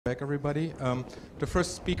Back, everybody. The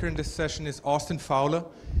first speaker in this session is Austin Fowler.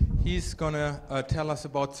 He's going to tell us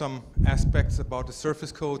about some aspects about the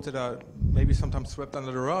surface code that are maybe sometimes swept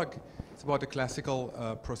under the rug. It's about the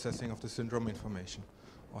classical processing of the syndrome information.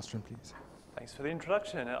 Austin, please. Thanks for the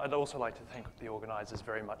introduction. I'd also like to thank the organizers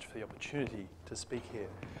very much for the opportunity to speak here.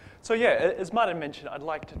 So yeah, as Martin mentioned, I'd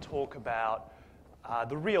like to talk about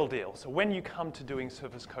the real deal. So when you come to doing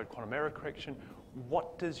surface code quantum error correction,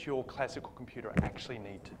 what does your classical computer actually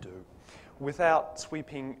need to do without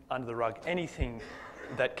sweeping under the rug anything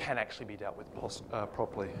that can actually be dealt with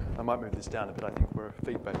properly? I might move this down a bit. I think we're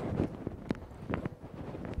feedbacking.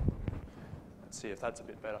 Let's see if that's a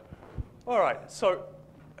bit better. All right, so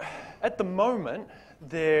at the moment,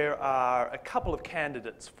 there are a couple of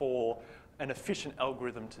candidates for an efficient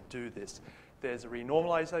algorithm to do this. There's a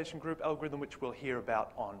renormalization group algorithm, which we'll hear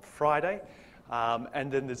about on Friday. And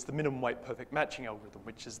then there's the minimum weight perfect matching algorithm,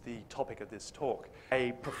 which is the topic of this talk.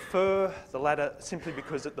 I prefer the latter simply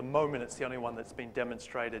because at the moment it's the only one that's been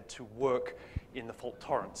demonstrated to work in the fault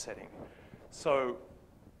tolerant setting. So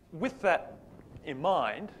with that in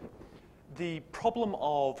mind, the problem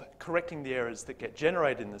of correcting the errors that get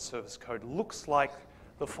generated in the surface code looks like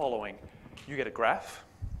the following. You get a graph.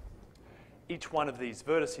 Each one of these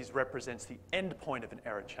vertices represents the end point of an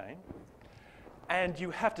error chain. And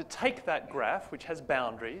you have to take that graph, which has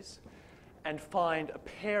boundaries, and find a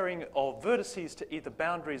pairing of vertices to either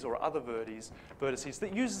boundaries or other vertices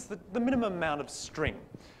that uses the minimum amount of string.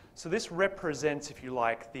 So this represents, if you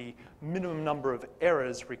like, the minimum number of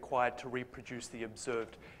errors required to reproduce the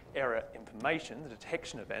observed error information, the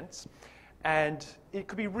detection events. And it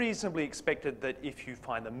could be reasonably expected that if you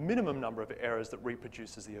find the minimum number of errors that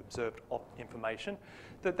reproduces the observed information,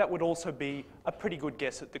 that would also be a pretty good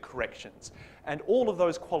guess at the corrections. And all of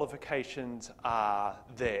those qualifications are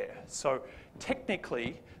there. So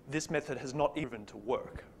technically, this method has not even to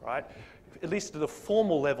work, right? At least at a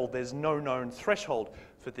formal level, there's no known threshold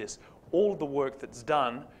for this. All of the work that's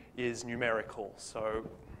done is numerical. So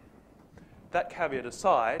that caveat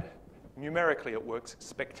aside, numerically, it works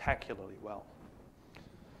spectacularly well.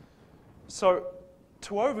 So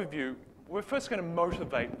to overview, we're first going to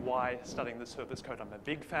motivate why studying the surface code. I'm a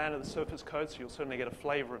big fan of the surface code, so you'll certainly get a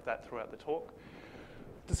flavor of that throughout the talk.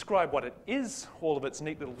 Describe what it is, all of its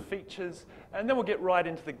neat little features, and then we'll get right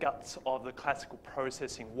into the guts of the classical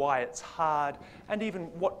processing, why it's hard, and even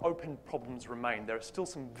what open problems remain. There are still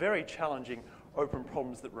some very challenging open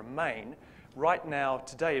problems that remain. Right now,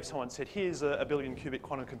 today, if someone said, here's a billion qubit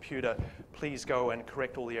quantum computer, please go and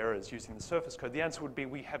correct all the errors using the surface code, the answer would be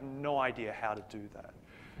we have no idea how to do that.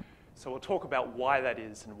 So we'll talk about why that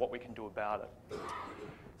is and what we can do about it.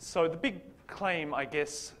 So the big claim, I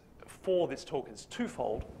guess, for this talk is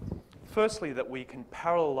twofold. Firstly, that we can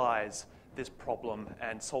parallelize this problem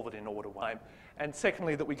and solve it in order time. And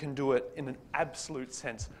secondly, that we can do it in an absolute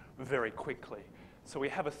sense very quickly. So we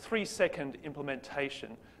have a 3-second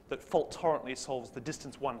implementation that fault tolerantly solves the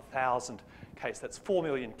distance 1000 case. That's 4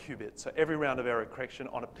 million qubits. So every round of error correction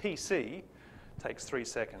on a PC takes 3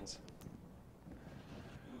 seconds.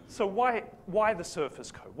 So why the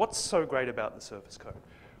surface code? What's so great about the surface code?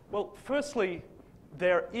 Well, firstly,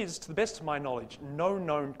 there is, to the best of my knowledge, no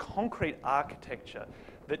known concrete architecture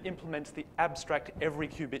that implements the abstract every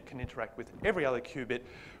qubit can interact with every other qubit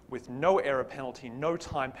with no error penalty, no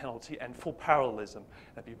time penalty, and full parallelism.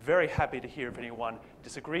 I'd be very happy to hear if anyone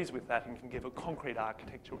disagrees with that and can give a concrete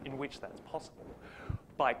architecture in which that's possible.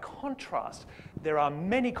 By contrast, there are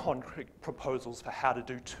many concrete proposals for how to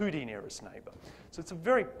do 2D nearest neighbor. So it's a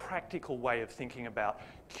very practical way of thinking about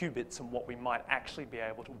qubits and what we might actually be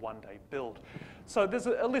able to one day build. So there's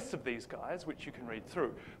a list of these guys, which you can read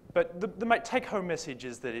through. But the take-home message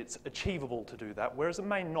is that it's achievable to do that, whereas it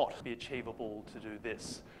may not be achievable to do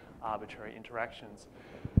this, arbitrary interactions.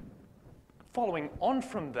 Following on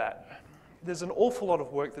from that, there's an awful lot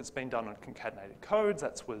of work that's been done on concatenated codes.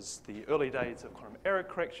 That was the early days of quantum error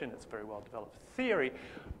correction. It's very well developed theory.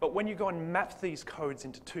 But when you go and map these codes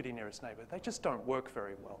into 2D nearest neighbor, they just don't work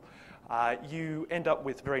very well. You end up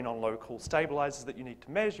with very non-local stabilizers that you need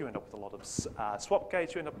to measure. You end up with a lot of swap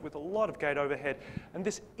gates. You end up with a lot of gate overhead. And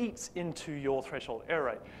this eats into your threshold error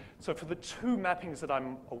rate. So for the two mappings that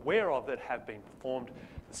I'm aware of that have been performed,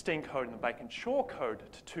 the Steen code and the Bacon-Shaw code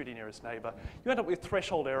to 2D nearest neighbor, you end up with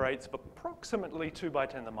threshold error rates of approximately 2 by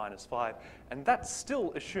 10 to the minus 5. And that's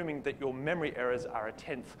still assuming that your memory errors are a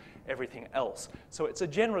tenth everything else. So it's a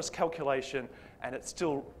generous calculation, and it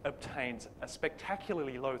still obtains a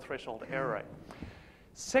spectacularly low threshold error rate.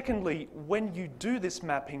 Secondly, when you do this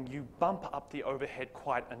mapping, you bump up the overhead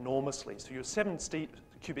quite enormously. So your 7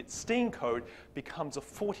 qubit Steen code becomes a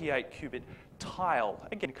 48-qubit tile.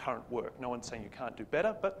 Again, current work. No one's saying you can't do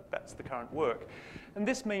better, but that's the current work. And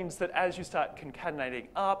this means that as you start concatenating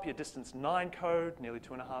up your distance 9 code, nearly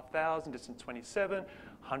 2,500, distance 27,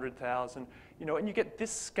 100,000, and you get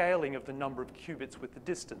this scaling of the number of qubits with the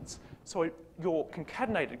distance. So your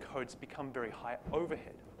concatenated codes become very high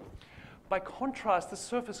overhead. By contrast, the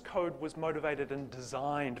surface code was motivated and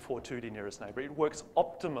designed for 2D nearest neighbor. It works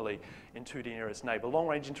optimally in 2D nearest neighbor.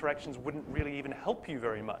 Long-range interactions wouldn't really even help you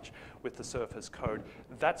very much with the surface code.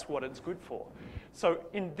 That's what it's good for. So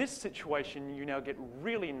in this situation, you now get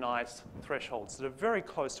really nice thresholds that are very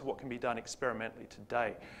close to what can be done experimentally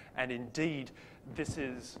today. And indeed, this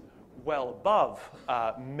is well above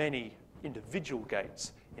many individual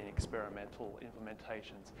gates in experimental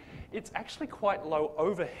implementations. It's actually quite low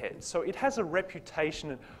overhead, so it has a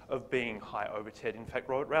reputation of being high overhead. In fact,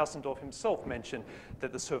 Robert Rausendorf himself mentioned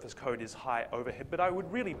that the surface code is high overhead, but I would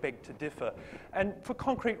really beg to differ, and for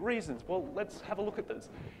concrete reasons. Well, let's have a look at this.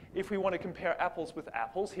 If we want to compare apples with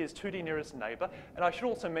apples, here's 2D nearest neighbor, and I should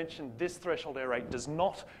also mention this threshold error rate does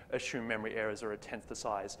not assume memory errors are a tenth the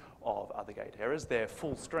size of other gate errors. They're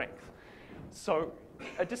full strength. So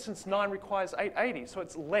a distance 9 requires 880, so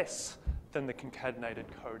it's less than the concatenated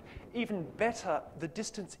code. Even better, the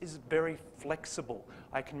distance is very flexible.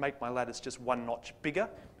 I can make my lattice just one notch bigger,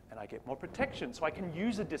 and I get more protection. So I can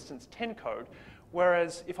use a distance 10 code,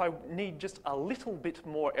 whereas if I need just a little bit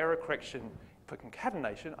more error correction for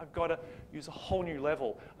concatenation, I've got to use a whole new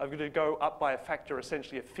level. I've got to go up by a factor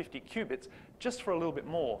essentially of 50 qubits just for a little bit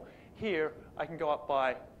more. Here, I can go up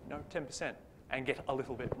by 10% and get a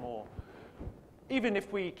little bit more. Even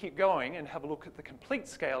if we keep going and have a look at the complete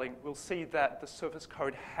scaling, we'll see that the surface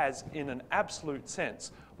code has, in an absolute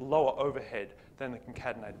sense, lower overhead than the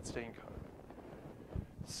concatenated Steen code.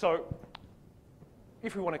 So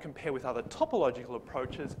if we want to compare with other topological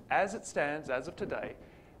approaches, as it stands, as of today,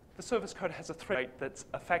 the surface code has a thread rate that's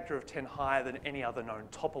a factor of 10 higher than any other known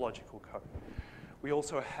topological code. We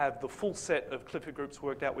also have the full set of Clifford groups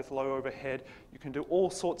worked out with low overhead. You can do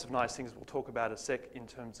all sorts of nice things we'll talk about in a sec in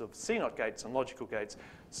terms of CNOT gates and logical gates.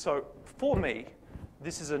 So for me,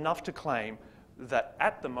 this is enough to claim that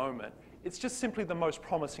at the moment, it's just simply the most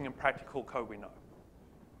promising and practical code we know.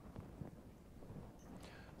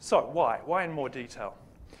 So why? Why in more detail?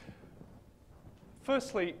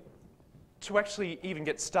 Firstly, to actually even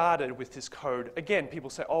get started with this code, again,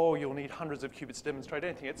 people say, oh, you'll need hundreds of qubits to demonstrate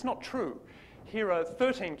anything. It's not true. Here are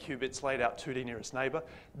 13 qubits laid out 2D nearest neighbor.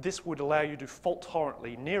 This would allow you to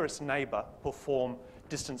fault-tolerantly nearest neighbor perform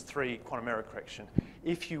distance 3 quantum error correction.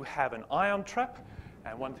 If you have an ion trap,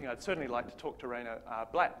 and one thing I'd certainly like to talk to Rainer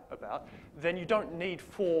Blatt about, then you don't need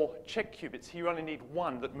 4 check qubits. You only need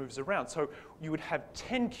 1 that moves around. So you would have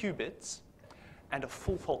 10 qubits and a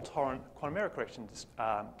full fault-tolerant quantum error correction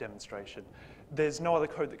demonstration. There's no other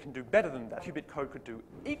code that can do better than that. Qubit code could do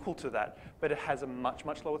equal to that, but it has a much,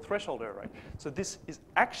 much lower threshold error rate. So this is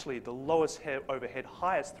actually the lowest overhead,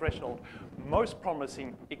 highest threshold, most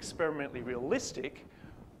promising, experimentally realistic.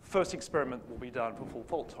 First experiment will be done for full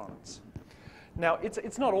fault tolerance. Now,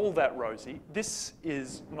 it's not all that rosy. This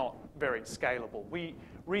is not very scalable. We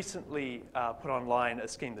recently put online a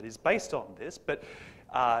scheme that is based on this, but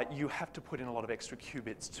you have to put in a lot of extra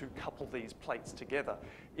qubits to couple these plates together.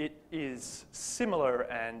 It is similar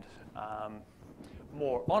and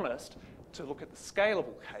more honest to look at the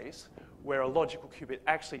scalable case, where a logical qubit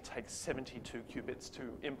actually takes 72 qubits to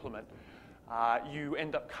implement. You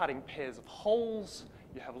end up cutting pairs of holes.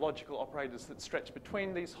 You have logical operators that stretch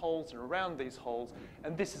between these holes and around these holes,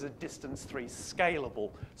 and this is a distance 3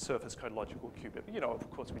 scalable surface code logical qubit. You know,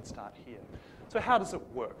 of course, we'd start here. So how does it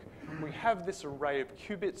work? We have this array of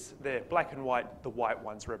qubits. They're black and white. The white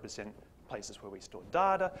ones represent places where we store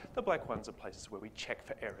data. The black ones are places where we check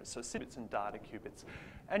for errors. So qubits and data qubits.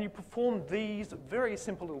 And you perform these very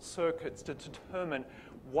simple little circuits to determine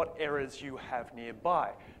what errors you have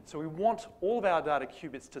nearby. So we want all of our data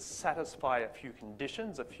qubits to satisfy a few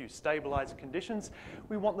conditions, a few stabilizer conditions.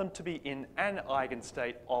 We want them to be in an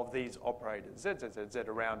eigenstate of these operators, z, z, z, z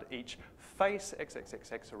around each face, x, x,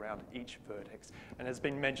 x, x around each vertex. And as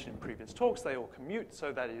been mentioned in previous talks, they all commute,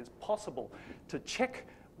 so that it is possible to check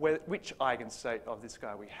which eigenstate of this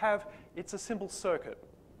guy we have. It's a simple circuit.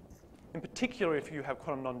 In particular, if you have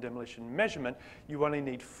quantum non-demolition measurement, you only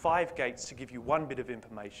need 5 gates to give you 1 bit of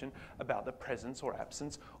information about the presence or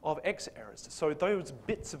absence of X errors. So those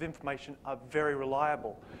bits of information are very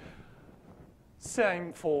reliable.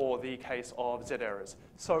 Same for the case of Z errors.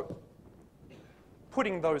 So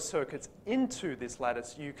putting those circuits into this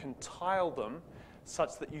lattice, you can tile them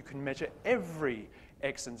such that you can measure every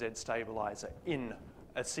X and Z stabilizer in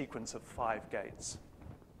a sequence of 5 gates.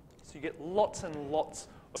 So you get lots and lots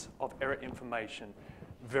of error information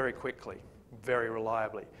very quickly, very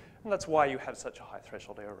reliably. And that's why you have such a high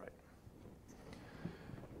threshold error rate.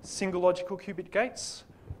 Single logical qubit gates.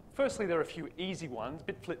 Firstly, there are a few easy ones.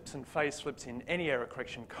 Bit flips and phase flips in any error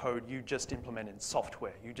correction code you just implement in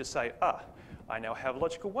software. You just say, I now have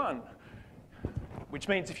logical 1, which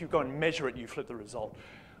means if you go and measure it, you flip the result.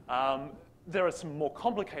 There are some more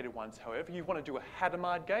complicated ones, however. You want to do a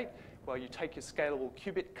Hadamard gate, where you take your scalable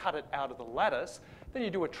qubit, cut it out of the lattice, then you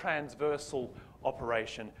do a transversal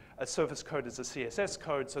operation. A surface code is a CSS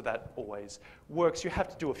code, so that always works. You have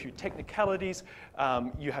to do a few technicalities.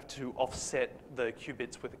 You have to offset the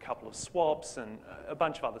qubits with a couple of swaps and a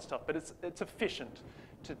bunch of other stuff, but it's efficient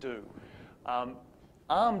to do.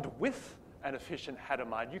 Armed with an efficient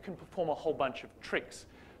Hadamard, you can perform a whole bunch of tricks.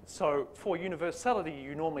 So for universality,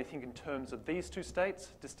 you normally think in terms of these two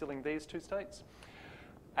states, distilling these two states.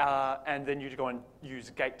 And then you go and use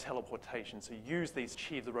gate teleportation. So you use these to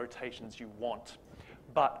achieve the rotations you want.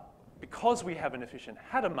 But because we have an efficient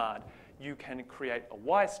Hadamard, you can create a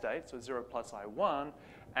Y state, so 0 plus I1,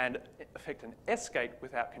 and affect an S gate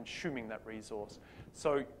without consuming that resource.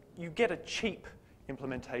 So you get a cheap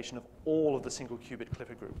implementation of all of the single qubit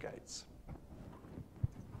Clifford group gates.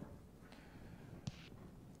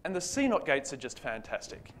 And the CNOT gates are just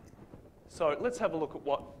fantastic. So let's have a look at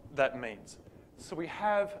what that means. So we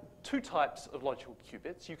have two types of logical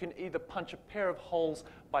qubits. You can either punch a pair of holes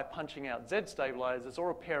by punching out Z stabilizers or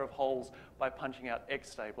a pair of holes by punching out X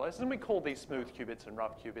stabilizers. And we call these smooth qubits and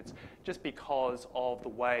rough qubits just because of the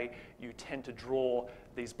way you tend to draw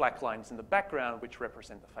these black lines in the background, which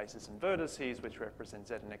represent the faces and vertices, which represent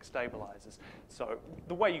Z and X stabilizers. So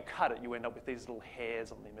the way you cut it, you end up with these little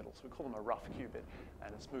hairs on the middle. So we call them a rough qubit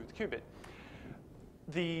and a smooth qubit.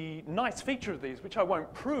 The nice feature of these, which I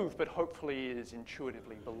won't prove, but hopefully is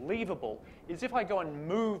intuitively believable, is if I go and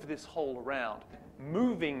move this hole around,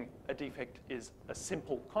 moving a defect is a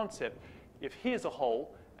simple concept. If here's a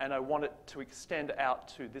hole and I want it to extend out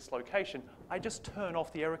to this location, I just turn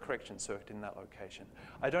off the error correction circuit in that location.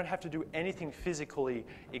 I don't have to do anything physically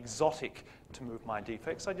exotic to move my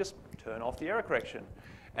defects. I just turn off the error correction.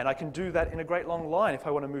 And I can do that in a great long line. If I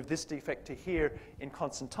want to move this defect to here in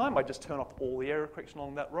constant time, I just turn off all the error correction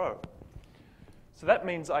along that row. So that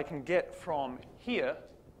means I can get from here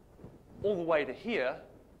all the way to here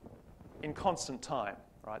in constant time.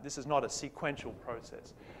 Right? This is not a sequential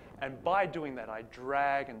process. And by doing that, I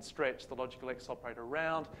drag and stretch the logical X operator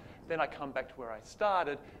around. Then I come back to where I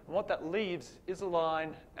started. And what that leaves is a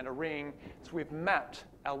line and a ring. So we've mapped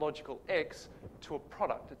our logical X to a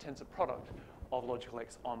product, a tensor product of logical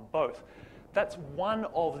X on both. That's one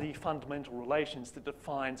of the fundamental relations that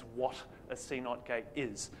defines what a CNOT gate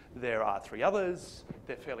is. There are three others.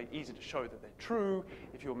 They're fairly easy to show that they're true.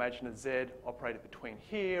 If you imagine a Z operated between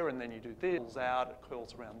here, and then you do this, it pulls out, it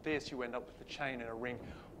curls around this, you end up with the chain and a ring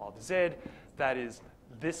of Z. That is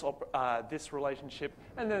this relationship.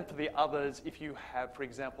 And then for the others, if you have, for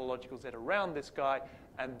example, a logical Z around this guy,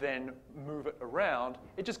 and then move it around,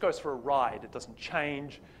 it just goes for a ride. It doesn't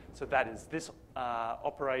change. So that is this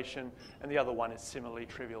operation, and the other one is similarly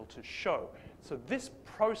trivial to show. So this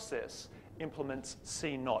process implements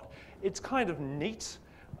CNOT. It's kind of neat.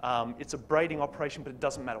 It's a braiding operation, but it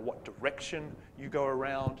doesn't matter what direction you go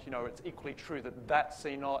around. You know, it's equally true that that's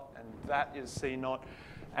CNOT and that is CNOT.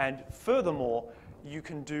 And furthermore, you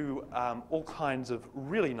can do all kinds of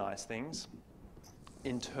really nice things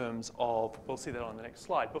in terms of, we'll see that on the next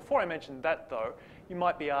slide. Before I mention that, though, you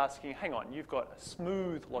might be asking, hang on, you've got a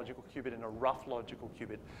smooth logical qubit and a rough logical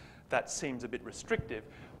qubit. That seems a bit restrictive,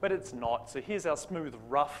 but it's not. So here's our smooth,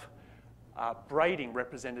 rough braiding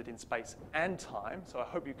represented in space and time. So I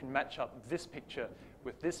hope you can match up this picture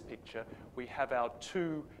with this picture. We have our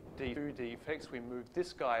two defects. We move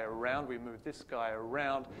this guy around, we move this guy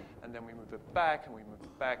around, and then we move it back, and we move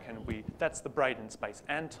it back, and that's the braid in space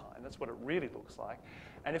and time. That's what it really looks like.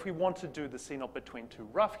 And if we want to do the CNOT between two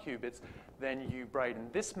rough qubits, then you braid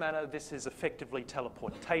in this manner. This is effectively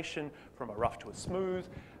teleportation from a rough to a smooth,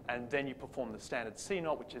 and then you perform the standard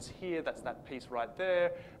CNOT, which is here. That's that piece right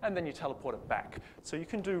there, and then you teleport it back. So you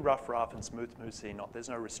can do rough, rough, and smooth, smooth CNOT. There's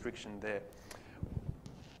no restriction there.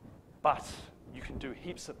 But you can do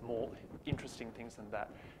heaps of more interesting things than that.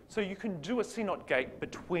 So you can do a CNOT gate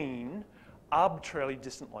between arbitrarily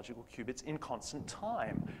distant logical qubits in constant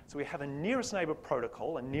time. So we have a nearest neighbor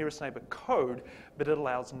protocol, a nearest neighbor code, but it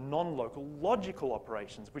allows non-local logical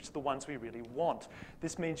operations, which are the ones we really want.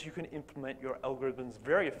 This means you can implement your algorithms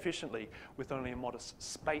very efficiently with only a modest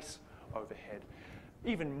space overhead.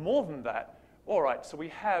 Even more than that, all right, so we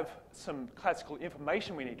have some classical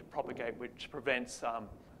information we need to propagate, which prevents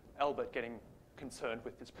Albert getting concerned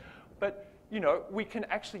with this. But you know, we can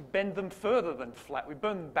actually bend them further than flat. We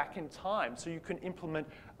bend them back in time, so you can implement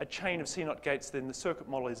a chain of C0 gates. Then the circuit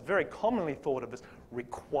model is very commonly thought of as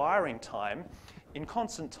requiring time in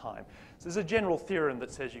constant time. So there's a general theorem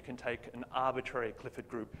that says you can take an arbitrary Clifford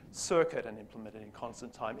group circuit and implement it in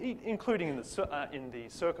constant time, including in the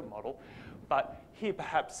circuit model. But here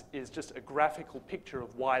perhaps is just a graphical picture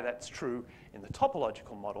of why that's true in the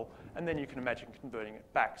topological model, and then you can imagine converting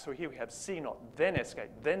it back. So here we have C0, then S gate,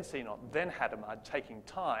 then C0, then Hadamard taking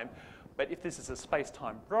time. But if this is a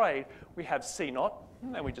space-time braid, we have C0,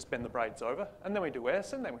 and then we just bend the braids over, and then we do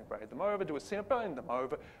S, and then we braid them over, do a C0, bend them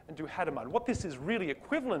over, and do Hadamard. What this is really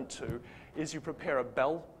equivalent to is you prepare a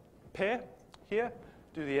bell pair here,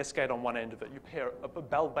 do the S gate on one end of it. You pair a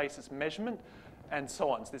bell basis measurement, and so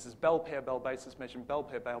on. So this is bell pair, bell basis measurement, bell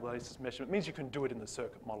pair, bell basis measurement. It means you can do it in the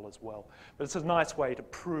circuit model as well. But it's a nice way to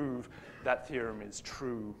prove that theorem is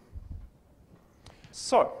true.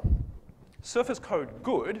 So, surface code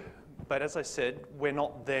good, but as I said, we're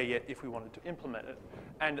not there yet if we wanted to implement it.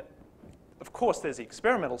 And of course, there's the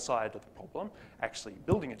experimental side of the problem, actually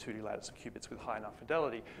building a 2D lattice of qubits with high enough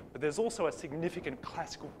fidelity. But there's also a significant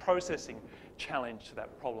classical processing challenge to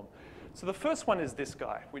that problem. So the first one is this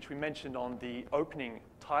guy, which we mentioned on the opening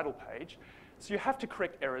title page. So you have to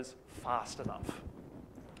correct errors fast enough.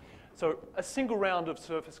 So a single round of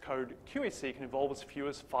surface code QEC can involve as few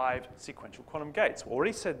as 5 sequential quantum gates. We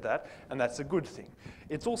already said that, and that's a good thing.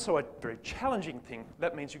 It's also a very challenging thing.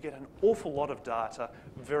 That means you get an awful lot of data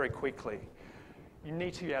very quickly. You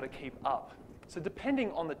need to be able to keep up. So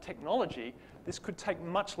depending on the technology, this could take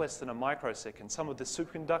much less than a microsecond. Some of the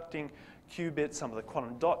superconducting qubits, some of the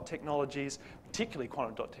quantum dot technologies, particularly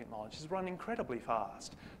quantum dot technologies, run incredibly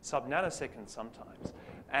fast, sub-nanoseconds sometimes.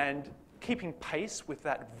 And keeping pace with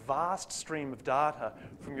that vast stream of data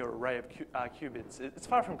from your array of qubits, it's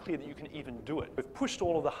far from clear that you can even do it. We've pushed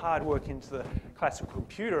all of the hard work into the classical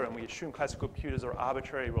computer, and we assume classical computers are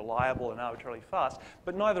arbitrarily reliable and arbitrarily fast,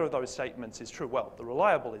 but neither of those statements is true. Well, the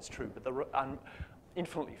reliable is true, but the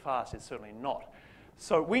infinitely fast is certainly not.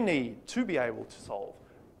 So we need to be able to solve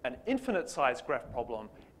an infinite-sized graph problem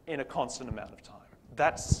in a constant amount of time.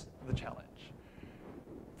 That's the challenge.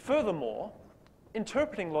 Furthermore,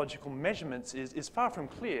 interpreting logical measurements is far from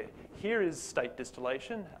clear. Here is state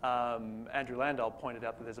distillation. Andrew Landau pointed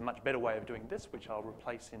out that there's a much better way of doing this, which I'll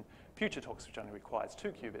replace in future talks, which only requires 2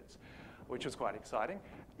 qubits, which was quite exciting.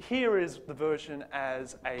 Here is the version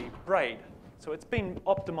as a braid. So it's been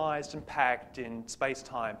optimized and packed in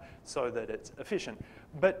space-time so that it's efficient.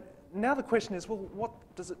 But now the question is, well, what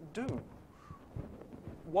does it do?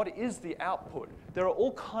 What is the output? There are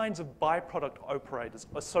all kinds of byproduct operators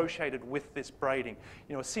associated with this braiding.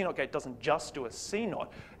 You know, a C0 gate doesn't just do a C0.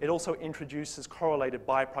 It also introduces correlated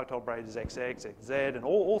byproduct operators, XX, XZ, and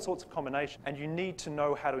all sorts of combinations. And you need to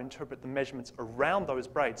know how to interpret the measurements around those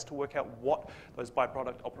braids to work out what those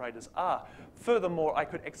byproduct operators are. Furthermore, I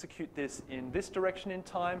could execute this in this direction in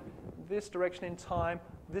time, this direction in time,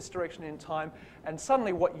 this direction in time, and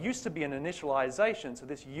suddenly what used to be an initialization, so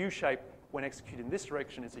this U shape when executed in this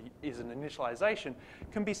direction is an initialization,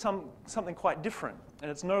 can be something quite different. And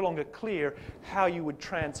it's no longer clear how you would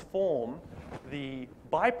transform the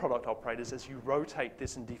byproduct operators as you rotate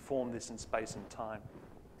this and deform this in space and time.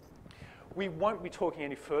 We won't be talking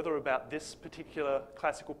any further about this particular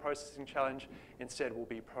classical processing challenge. Instead, we'll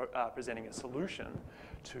be presenting a solution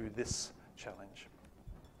to this challenge.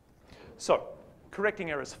 So, correcting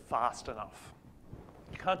errors fast enough.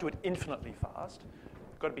 You can't do it infinitely fast.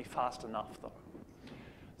 Got to be fast enough, though.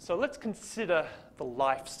 So let's consider the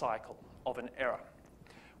life cycle of an error.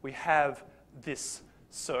 We have this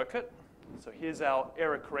circuit. So here's our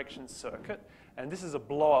error correction circuit. And this is a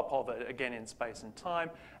blow-up of it, again, in space and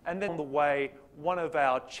time. And then on the way, one of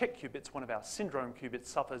our check qubits, one of our syndrome qubits,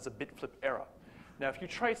 suffers a bit flip error. Now, if you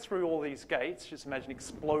trace through all these gates, just imagine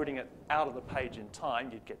exploding it out of the page in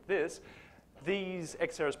time, you'd get this. These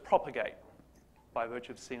X errors propagate by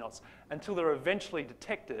virtue of CNOTs, until they're eventually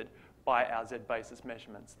detected by our Z basis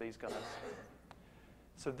measurements, these guys.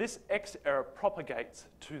 So this X error propagates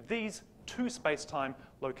to these 2 space-time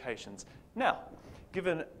locations. Now,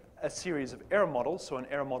 given a series of error models, so an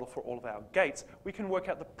error model for all of our gates, we can work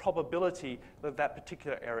out the probability that that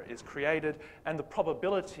particular error is created and the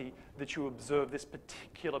probability that you observe this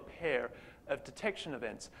particular pair of detection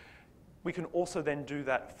events. We can also then do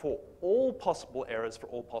that for all possible errors for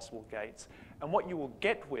all possible gates. And what you will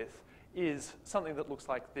get with is something that looks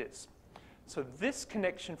like this. So this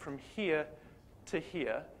connection from here to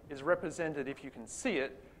here is represented, if you can see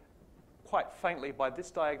it, quite faintly by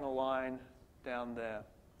this diagonal line down there.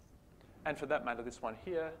 And for that matter, this one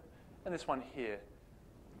here and this one here.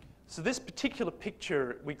 So this particular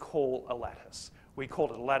picture we call a lattice. We call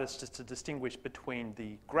it a lattice just to distinguish between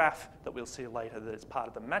the graph that we'll see later that is part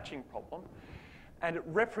of the matching problem, and it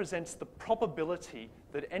represents the probability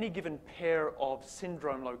that any given pair of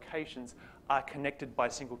syndrome locations are connected by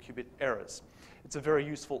single qubit errors. It's a very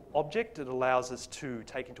useful object. It allows us to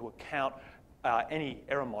take into account any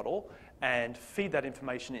error model and feed that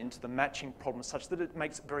information into the matching problem such that it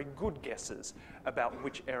makes very good guesses about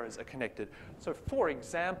which errors are connected. So for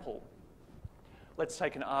example, let's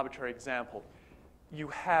take an arbitrary example. You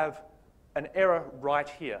have an error right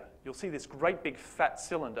here. You'll see this great big fat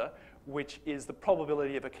cylinder, which is the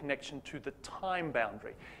probability of a connection to the time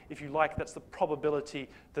boundary. If you like, that's the probability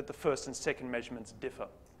that the first and second measurements differ.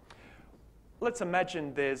 Let's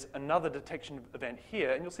imagine there's another detection event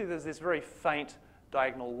here, and you'll see there's this very faint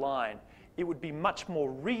diagonal line. It would be much more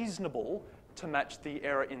reasonable to match the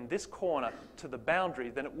error in this corner to the boundary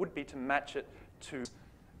than it would be to match it to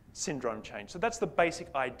syndrome change. So that's the basic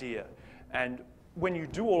idea. And when you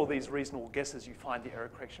do all of these reasonable guesses, you find the error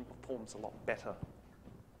correction performs a lot better.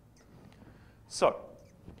 So,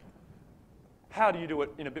 how do you do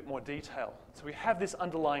it in a bit more detail? So we have this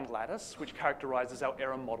underlying lattice, which characterizes our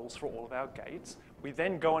error models for all of our gates. We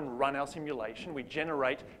then go and run our simulation. We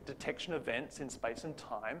generate detection events in space and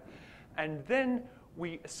time. And then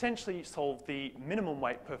we essentially solve the minimum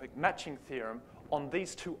weight perfect matching theorem on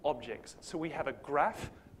these two objects. So we have a graph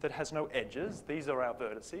that has no edges, these are our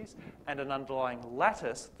vertices, and an underlying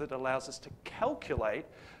lattice that allows us to calculate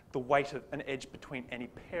the weight of an edge between any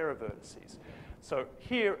pair of vertices. So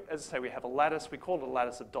here, as I say, we have a lattice. We call it a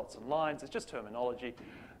lattice of dots and lines. It's just terminology.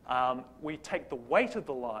 We take the weight of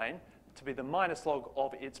the line to be the minus log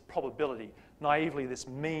of its probability. Naively, this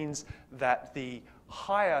means that the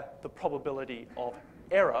higher the probability of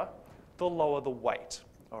error, the lower the weight,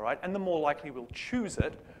 all right? And the more likely we'll choose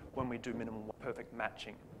it when we do minimum perfect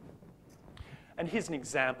matching. And here's an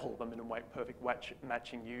example of a minimum weight perfect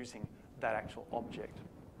matching using that actual object.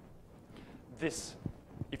 This,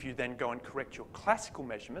 if you then go and correct your classical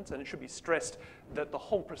measurements, and it should be stressed that the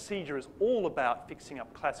whole procedure is all about fixing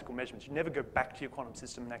up classical measurements. You never go back to your quantum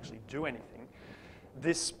system and actually do anything.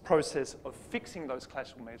 This process of fixing those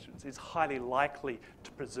classical measurements is highly likely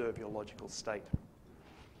to preserve your logical state.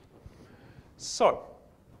 So,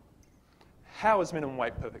 how is minimum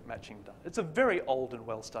weight perfect matching done? It's a very old and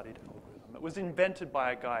well-studied algorithm. It was invented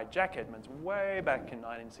by a guy, Jack Edmonds, way back in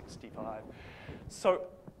 1965. So,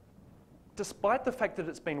 despite the fact that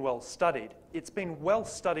it's been well studied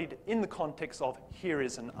in the context of here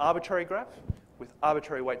is an arbitrary graph with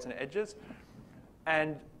arbitrary weights and edges,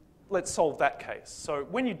 and let's solve that case. So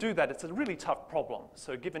when you do that, it's a really tough problem.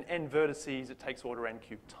 So given n vertices, it takes order n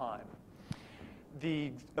cubed time.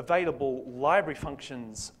 The available library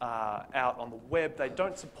functions are out on the web. They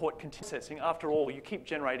don't support continuous processing. After all, you keep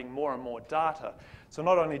generating more and more data. So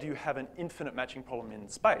not only do you have an infinite matching problem in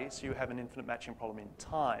space, you have an infinite matching problem in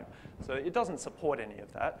time. So it doesn't support any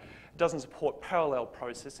of that. It doesn't support parallel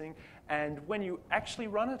processing. And when you actually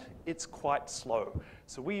run it, it's quite slow.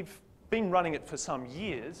 So we've been running it for some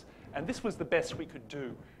years, and this was the best we could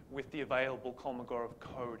do with the available Kolmogorov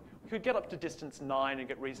code. We could get up to distance 9 and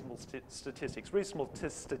get reasonable statistics. Reasonable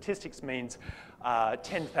statistics means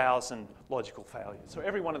 10,000 logical failures. So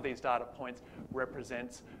every one of these data points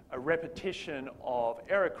represents a repetition of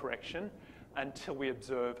error correction until we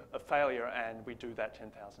observe a failure, and we do that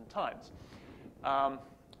 10,000 times.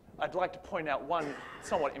 I'd like to point out one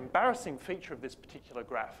somewhat embarrassing feature of this particular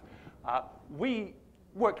graph. We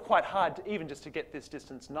worked quite hard even just to get this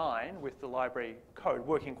distance 9 with the library code.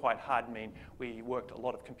 Working quite hard mean we worked a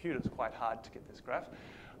lot of computers quite hard to get this graph.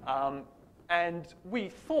 And we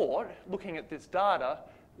thought, looking at this data,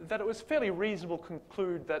 that it was fairly reasonable to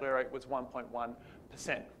conclude that the error rate was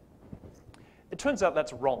 1.1%. It turns out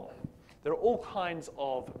that's wrong. There are all kinds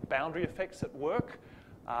of boundary effects at work.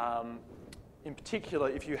 In particular,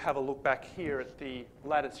 if you have a look back here at the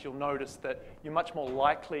lattice, you'll notice that you're much more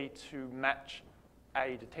likely to match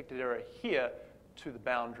a detected error here to the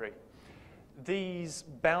boundary. These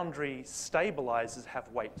boundary stabilizers have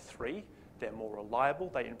weight 3. They're more reliable.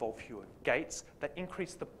 They involve fewer gates. They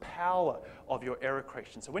increase the power of your error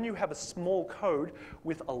correction. So when you have a small code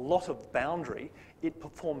with a lot of boundary, it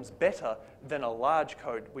performs better than a large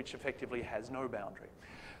code which effectively has no boundary.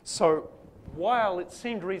 So while it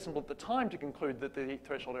seemed reasonable at the time to conclude that the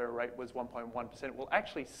threshold error rate was 1.1%, we'll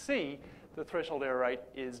actually see the threshold error rate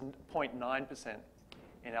is 0.9%.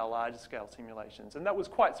 in our larger scale simulations. And that was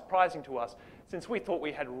quite surprising to us since we thought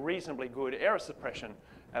we had reasonably good error suppression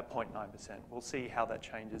at 0.9%. We'll see how that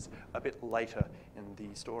changes a bit later in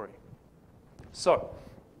the story. So,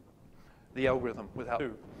 the algorithm without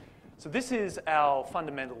two. So this is our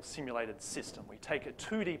fundamental simulated system. We take a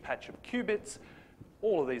 2D patch of qubits.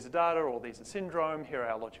 All of these are data, all of these are syndrome. Here are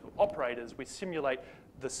our logical operators. We simulate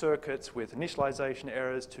the circuits with initialization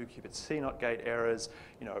errors, 2-qubit CNOT gate errors,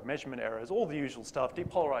 measurement errors, all the usual stuff,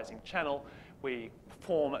 depolarizing channel. We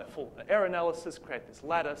perform a full error analysis, create this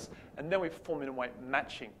lattice, and then we perform minimum-weight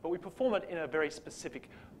matching. But we perform it in a very specific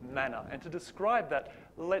manner. And to describe that,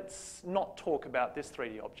 let's not talk about this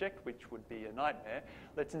 3D object, which would be a nightmare.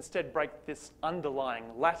 Let's instead break this underlying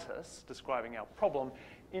lattice, describing our problem,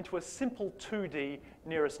 into a simple 2D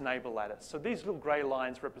nearest neighbor lattice. So these little gray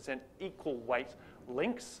lines represent equal weight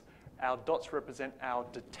links. Our dots represent our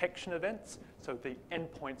detection events, so the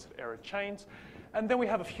endpoints of error chains. And then we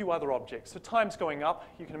have a few other objects. So time's going up.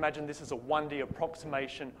 You can imagine this is a 1D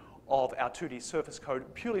approximation of our 2D surface code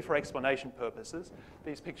purely for explanation purposes.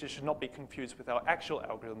 These pictures should not be confused with our actual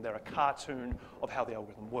algorithm. They're a cartoon of how the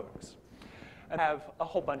algorithm works. And have a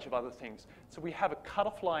whole bunch of other things. So we have a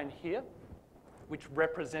cutoff line here, which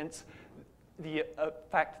represents the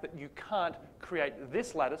fact that you can't create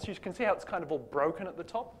this lattice. You can see how it's kind of all broken at the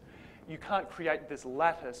top. You can't create this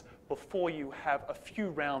lattice before you have a few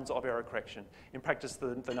rounds of error correction. In practice,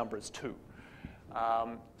 the number is 2.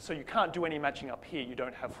 So you can't do any matching up here. You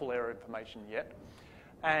don't have full error information yet.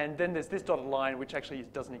 And then there's this dotted line, which actually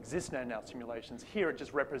doesn't exist now in our simulations. Here it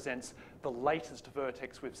just represents the latest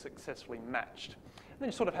vertex we've successfully matched. And then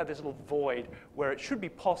you sort of have this little void where it should be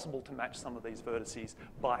possible to match some of these vertices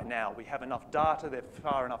by now. We have enough data. They're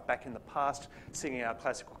far enough back in the past, sitting in our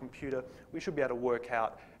classical computer. We should be able to work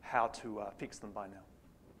out how to fix them by now.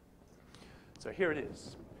 So here it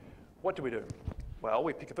is. What do we do? Well,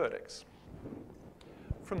 we pick a vertex.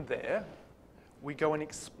 From there, we go and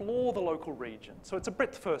explore the local region. So it's a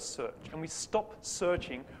breadth-first search, and we stop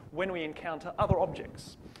searching when we encounter other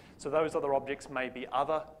objects. So those other objects may be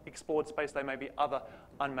other explored space, they may be other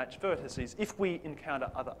unmatched vertices. If we encounter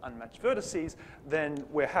other unmatched vertices, then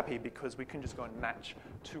we're happy because we can just go and match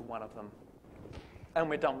to one of them. And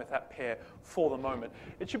we're done with that pair for the moment.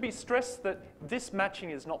 It should be stressed that this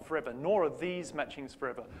matching is not forever, nor are these matchings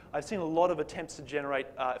forever. I've seen a lot of attempts to generate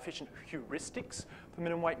efficient heuristics for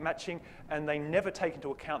minimum weight matching, and they never take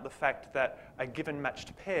into account the fact that a given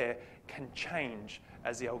matched pair can change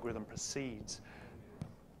as the algorithm proceeds.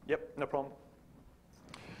 Yep, no problem.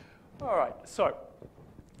 All right, so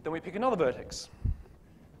then we pick another vertex.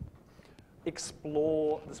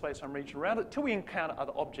 Explore the space-time region around it till we encounter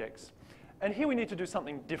other objects. And here we need to do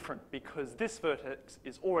something different because this vertex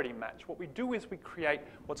is already matched. What we do is we create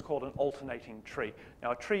what's called an alternating tree.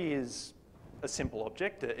 Now, a tree is a simple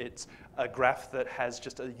object. It's a graph that has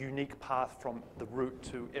just a unique path from the root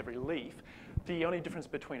to every leaf. The only difference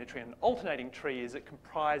between a tree and an alternating tree is it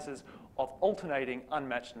comprises of alternating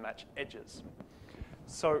unmatched and matched edges.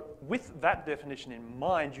 So with that definition in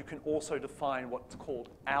mind, you can also define what's called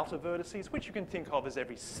outer vertices, which you can think of as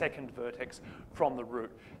every second vertex from the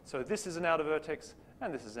root. So this is an outer vertex,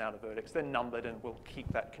 and this is an outer vertex. They're numbered, and we'll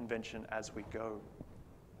keep that convention as we go.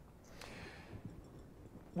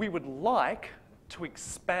 We would like to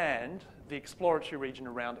expand the exploratory region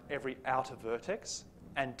around every outer vertex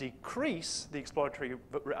and decrease the exploratory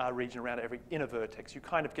region around every inner vertex. You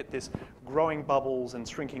kind of get this growing bubbles and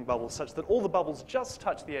shrinking bubbles such that all the bubbles just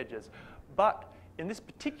touch the edges. But in this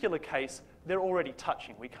particular case, they're already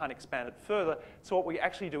touching. We can't expand it further. So what we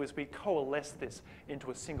actually do is we coalesce this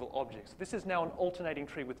into a single object. So this is now an alternating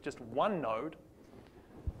tree with just one node,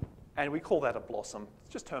 and we call that a blossom.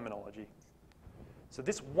 It's just terminology. So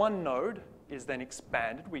this one node is then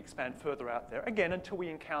expanded. We expand further out there, again, until we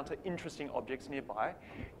encounter interesting objects nearby.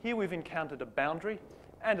 Here we've encountered a boundary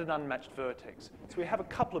and an unmatched vertex. So we have a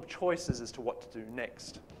couple of choices as to what to do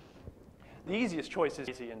next. The easiest choice is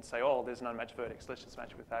easy and say, oh, there's an unmatched vertex, let's just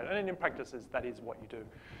match with that. And in practice, that is what you do.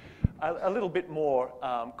 A little bit more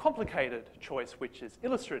complicated choice, which is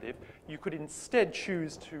illustrative, you could instead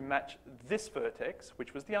choose to match this vertex,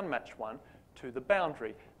 which was the unmatched one, to the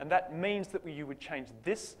boundary. And that means that you would change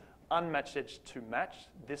this unmatched edge to matched,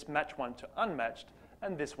 this matched one to unmatched,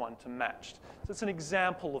 and this one to matched. So it's an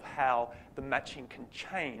example of how the matching can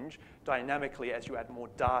change dynamically as you add more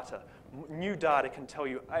data. New data can tell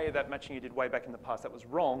you, hey, that matching you did way back in the past, that was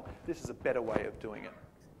wrong. This is a better way of doing it.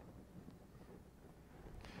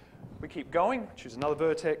 We keep going, choose another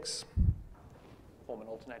vertex, form an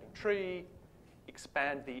alternating tree,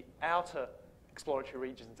 expand the outer exploratory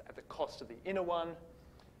regions at the cost of the inner one.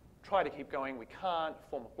 Try to keep going, we can't.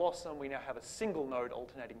 Form a blossom, we now have a single node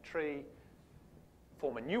alternating tree.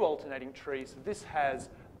 Form a new alternating tree. So this has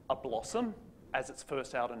a blossom as its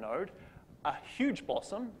first outer node, a huge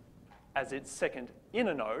blossom as its second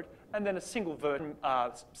inner node, and then a single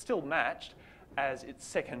vertex still matched as its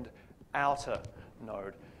second outer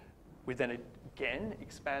node. We then again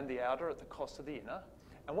expand the outer at the cost of the inner.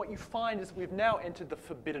 And what you find is we've now entered the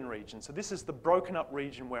forbidden region. So this is the broken up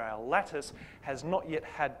region where our lattice has not yet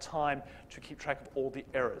had time to keep track of all the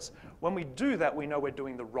errors. When we do that, we know we're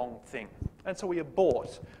doing the wrong thing. And so we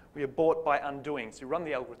abort. We abort by undoing. So you run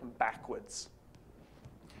the algorithm backwards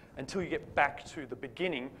until you get back to the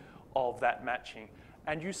beginning of that matching.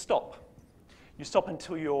 And you stop. You stop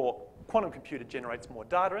until your quantum computer generates more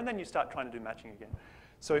data, and then you start trying to do matching again.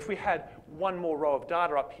 So if we had one more row of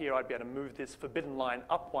data up here, I'd be able to move this forbidden line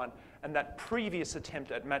up one, and that previous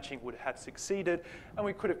attempt at matching would have succeeded, and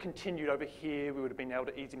we could have continued over here. We would have been able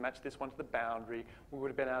to easily match this one to the boundary. We would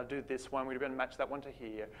have been able to do this one. We would have been able to match that one to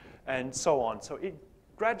here, and so on. So it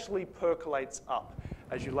gradually percolates up.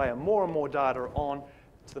 As you layer more and more data on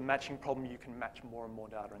to the matching problem, you can match more and more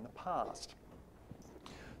data in the past.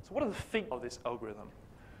 So what are the features of this algorithm?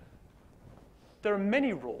 There are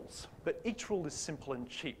many rules, but each rule is simple and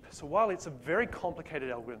cheap. So while it's a very complicated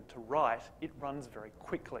algorithm to write, it runs very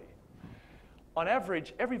quickly. On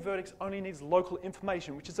average, every vertex only needs local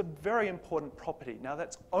information, which is a very important property. Now,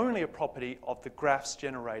 that's only a property of the graphs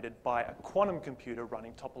generated by a quantum computer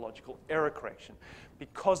running topological error correction,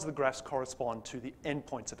 because the graphs correspond to the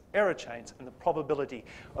endpoints of error chains, and the probability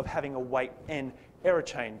of having a weight n error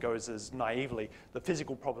chain goes as naively the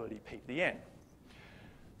physical probability p to the n.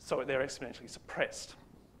 So they're exponentially suppressed.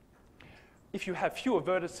 If you have fewer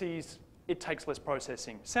vertices, it takes less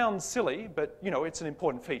processing. Sounds silly, but it's an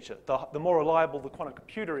important feature. The more reliable the quantum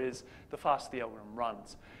computer is, the faster the algorithm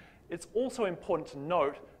runs. It's also important to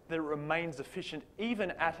note that it remains efficient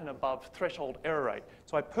even at and above threshold error rate.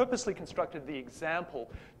 So I purposely constructed the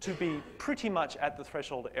example to be pretty much at the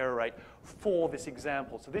threshold error rate for this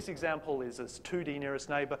example. So this example is a 2D nearest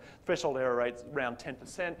neighbor. Threshold error rate's around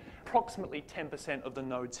 10%. Approximately 10% of the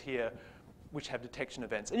nodes here which have detection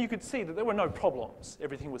events. And you could see that there were no problems.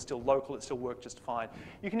 Everything was still local. It still worked just fine.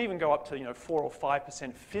 You can even go up to 4 or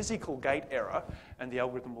 5% physical gate error, and the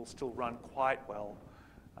algorithm will still run quite well.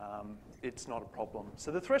 It's not a problem.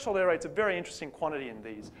 So the threshold error rate's a very interesting quantity in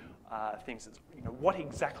these things. It's, what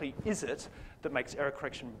exactly is it that makes error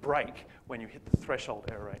correction break when you hit the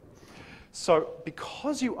threshold error rate? So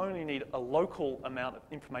because you only need a local amount of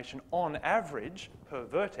information on average per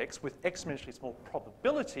vertex with exponentially small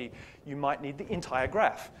probability, you might need the entire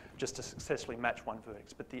graph just to successfully match one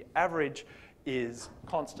vertex. But the average is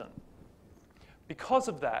constant. Because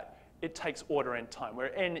of that, it takes order n time,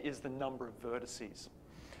 where n is the number of vertices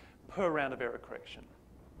per round of error correction.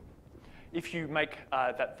 If you make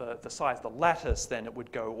that the size of the lattice, then it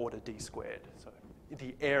would go order d squared. So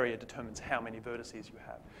the area determines how many vertices you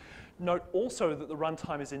have. Note also that the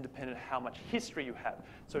runtime is independent of how much history you have.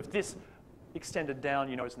 So if this extended down,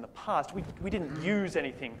 as in the past, we didn't use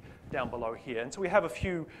anything down below here. And so we have a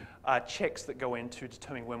few checks that go into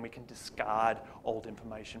determining when we can discard old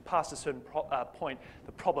information. Past a certain point,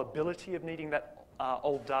 the probability of needing that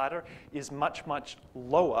old data is much, much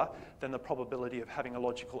lower than the probability of having a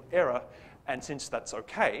logical error. And since that's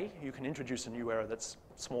okay, you can introduce a new error that's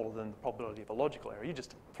smaller than the probability of a logical error. You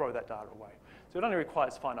just throw that data away. So it only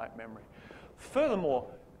requires finite memory. Furthermore,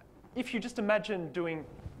 if you just imagine doing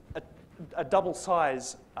a double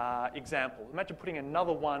size example, imagine putting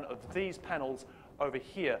another one of these panels over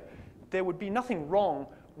here, there would be nothing wrong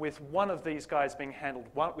with one of these guys being handled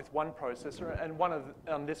with one processor and one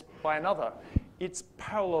on this by another. It's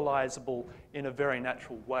parallelizable in a very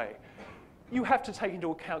natural way. You have to take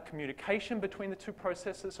into account communication between the two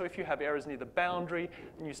processors. So if you have errors near the boundary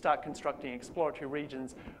and you start constructing exploratory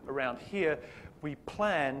regions around here, we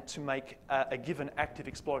plan to make a given active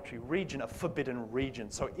exploratory region a forbidden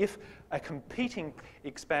region. So if a competing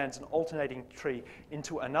expands an alternating tree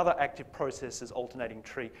into another active processor's alternating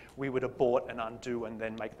tree, we would abort and undo and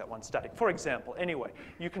then make that one static. For example, anyway,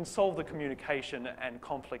 you can solve the communication and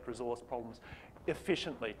conflict resource problems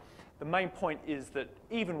efficiently. The main point is that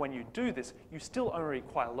even when you do this, you still only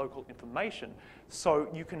require local information. So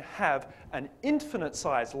you can have an infinite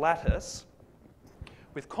size lattice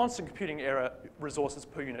with constant computing error resources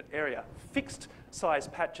per unit area, fixed size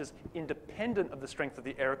patches independent of the strength of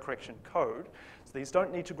the error correction code. So these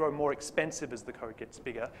don't need to grow more expensive as the code gets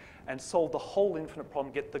bigger, and solve the whole infinite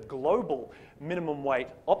problem, get the global minimum weight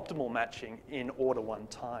optimal matching in order one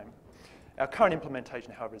time. Our current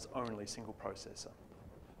implementation, however, is only single processor.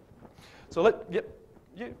 So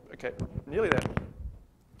okay, nearly there.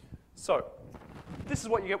 So this is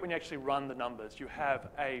what you get when you actually run the numbers. You have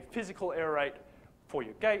a physical error rate for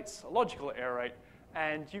your gates, a logical error rate,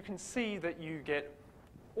 and you can see that you get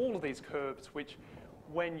all of these curves, which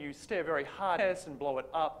when you stare very hard at this and blow it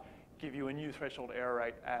up, give you a new threshold error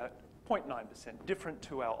rate at 0.9%, different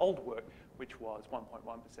to our old work, which was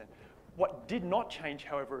 1.1%. What did not change,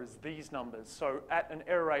 however, is these numbers. So at an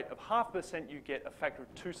error rate of 0.5%, you get a factor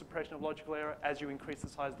of 2 suppression of logical error as you increase the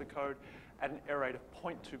size of the code. At an error rate of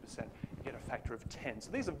 0.2%, you get a factor of 10.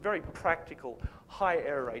 So these are very practical, high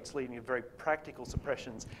error rates leading to very practical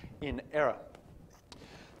suppressions in error.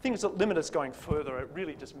 Things that limit us going further are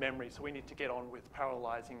really just memory, so we need to get on with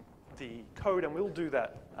parallelizing the code, and we'll do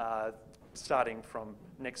that starting from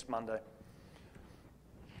next Monday.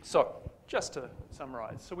 So, just to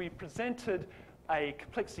summarize, so we presented a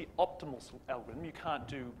complexity optimal algorithm. You can't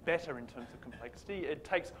do better in terms of complexity. It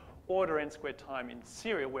takes order n squared time in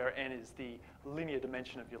serial, where n is the linear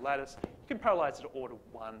dimension of your lattice. You can parallelize it to order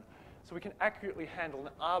 1. So we can accurately handle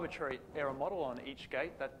an arbitrary error model on each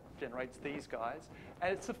gate that generates these guys.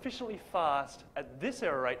 And it's sufficiently fast at this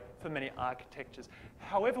error rate for many architectures.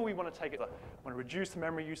 However we want to take it, we want to reduce the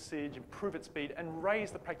memory usage, improve its speed, and raise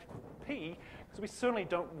the practical P, because we certainly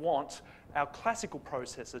don't want our classical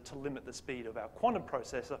processor to limit the speed of our quantum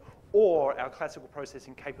processor or our classical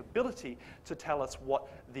processing capability to tell us what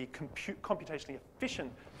the computationally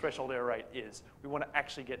efficient threshold error rate is. We want to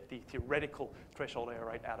actually get the theoretical threshold error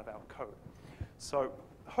rate out of our code. So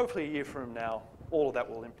hopefully a year from now, all of that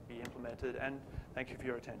will be implemented, and thank you for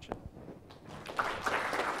your attention.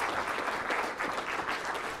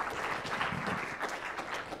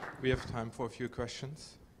 We have time for a few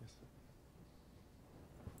questions. Yes.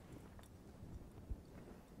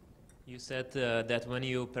 You said that when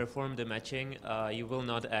you perform the matching, you will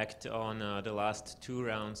not act on the last 2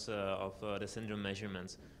 rounds of the syndrome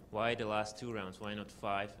measurements. Why the last 2 rounds? Why not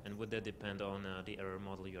 5? And would that depend on the error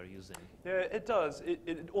model you are using? Yeah, it does.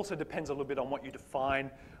 It also depends a little bit on what you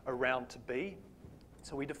define a round to be.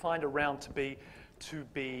 So we defined a round to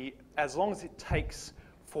be as long as it takes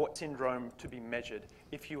for syndrome to be measured.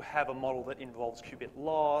 If you have a model that involves qubit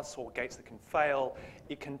loss or gates that can fail,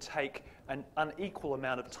 it can take an unequal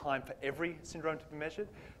amount of time for every syndrome to be measured.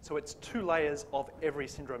 So it's 2 layers of every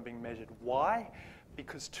syndrome being measured. Why?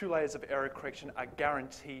 Because 2 layers of error correction are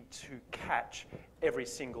guaranteed to catch every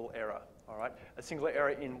single error. All right? A single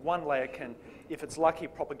error in 1 layer can, if it's lucky,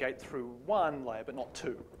 propagate through 1 layer, but not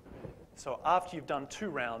 2. So after you've done 2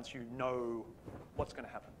 rounds, you know what's going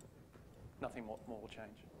to happen. Nothing more will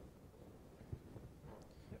change.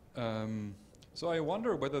 So I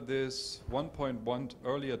wonder whether this 1.1%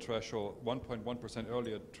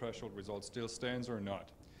 earlier threshold result still stands or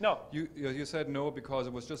not. No. You said no because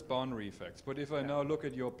it was just boundary effects. But if I now look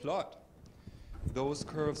at your plot, those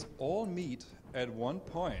curves all meet at one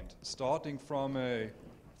point, starting from a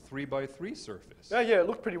 3x3 surface. Yeah, it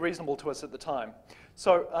looked pretty reasonable to us at the time.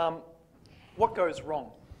 So what goes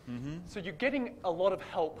wrong? So you're getting a lot of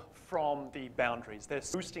help from the boundaries. They're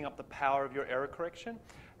boosting up the power of your error correction,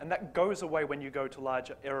 and that goes away when you go to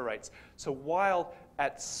larger error rates. So while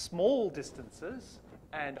at small distances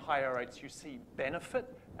and high error rates you see benefit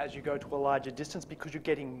as you go to a larger distance because you're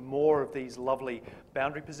getting more of these lovely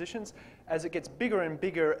boundary positions, as it gets bigger and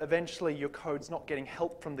bigger, eventually your code's not getting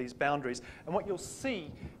help from these boundaries. And what you'll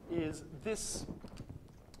see is this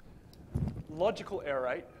logical error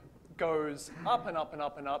rate goes up and up and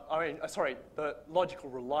up and up. The logical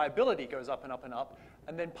reliability goes up and up and up,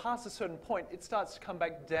 and then past a certain point, it starts to come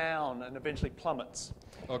back down and eventually plummets.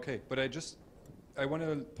 Okay, but I want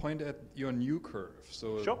to point at your new curve.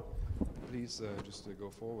 So sure. Please just go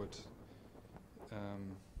forward.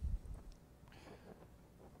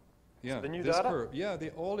 Yeah, so the new this data? curve. Yeah, they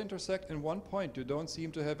all intersect in one point. You don't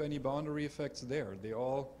seem to have any boundary effects there. They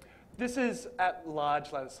all. This is at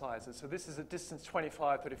large lattice sizes. So this is at distance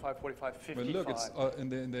 25, 35, 45, 55. But look, it's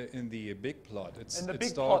in the big plot. It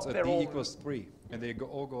starts plot, at b equals 3, and they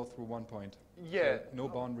all go through one point. Yeah. So no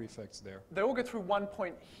boundary effects there. They all go through one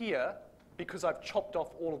point here because I've chopped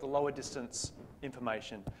off all of the lower distance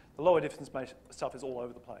information. The lower distance stuff is all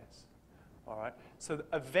over the place. All right. So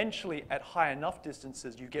eventually, at high enough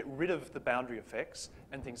distances, you get rid of the boundary effects,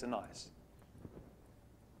 and things are nice.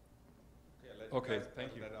 Okay,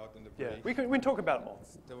 thank you. That out in the Yeah, break. we can talk about it more.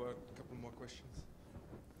 There were a couple more questions.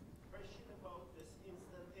 Question about this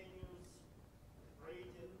instantaneous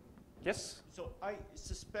gradient. Yes? So I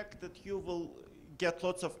suspect that you will get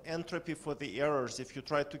lots of entropy for the errors if you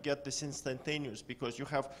try to get this instantaneous, because you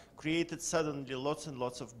have created suddenly lots and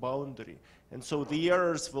lots of boundary. And so the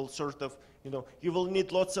errors will sort of, you will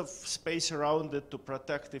need lots of space around it to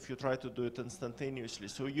protect if you try to do it instantaneously.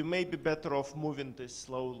 So you may be better off moving this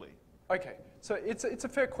slowly. Okay, so it's a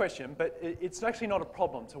fair question, but it's actually not a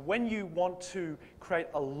problem. So when you want to create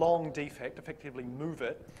a long defect, effectively move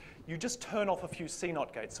it, you just turn off a few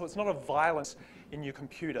C0 gates. So it's not a violence in your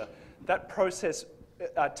computer. That process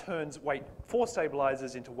turns weight 4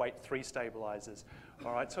 stabilizers into weight 3 stabilizers.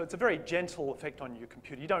 All right, so it's a very gentle effect on your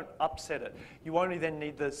computer. You don't upset it. You only then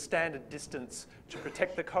need the standard distance to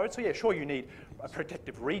protect the code. So yeah, sure, you need a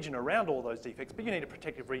protective region around all those defects, but you need a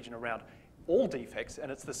protective region around all defects,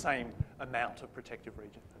 and it's the same amount of protective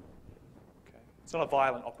region. Okay. It's not a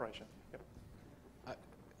violent operation. Yep.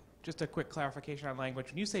 Just a quick clarification on language.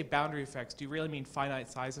 When you say boundary effects, do you really mean finite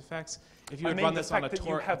size effects? If you I would mean run the this on fact a that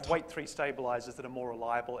you have weight 3 stabilizers that are more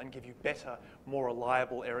reliable and give you better, more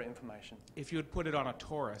reliable error information. if you would put it on a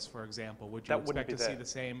torus, for example, would you That wouldn't expect be to see there. the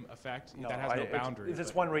same effect? No, that has no boundary.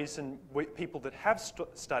 There's but- one reason people that have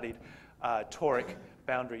studied toric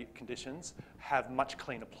boundary conditions have much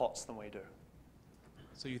cleaner plots than we do.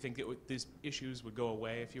 So you think that these issues would go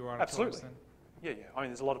away if you were on a Absolutely. torus then? Yeah, yeah. I mean,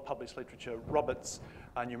 there's a lot of published literature. Roberts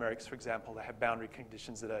numerics, for example, they have boundary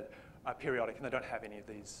conditions that are periodic, and they don't have any of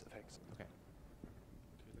these effects. Okay.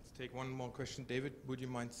 Let's take one more question. David, would you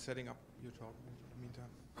mind setting up your talk in the meantime?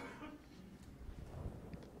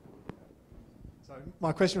 So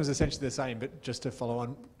my question was essentially the same, but just to follow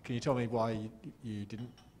on, can you tell me why you didn't?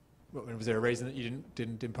 Was there a reason that you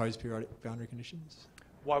didn't impose periodic boundary conditions?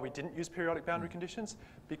 Why we didn't use periodic boundary conditions?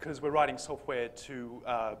 Because we're writing software to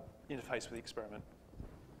interface with the experiment.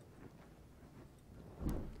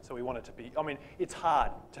 So we want it to be, I mean, it's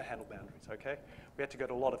hard to handle boundaries, okay? We had to go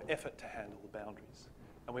to a lot of effort to handle the boundaries.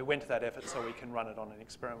 And we went to that effort so we can run it on an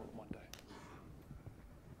experiment one day.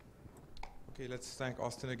 Okay, let's thank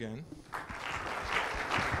Austin again.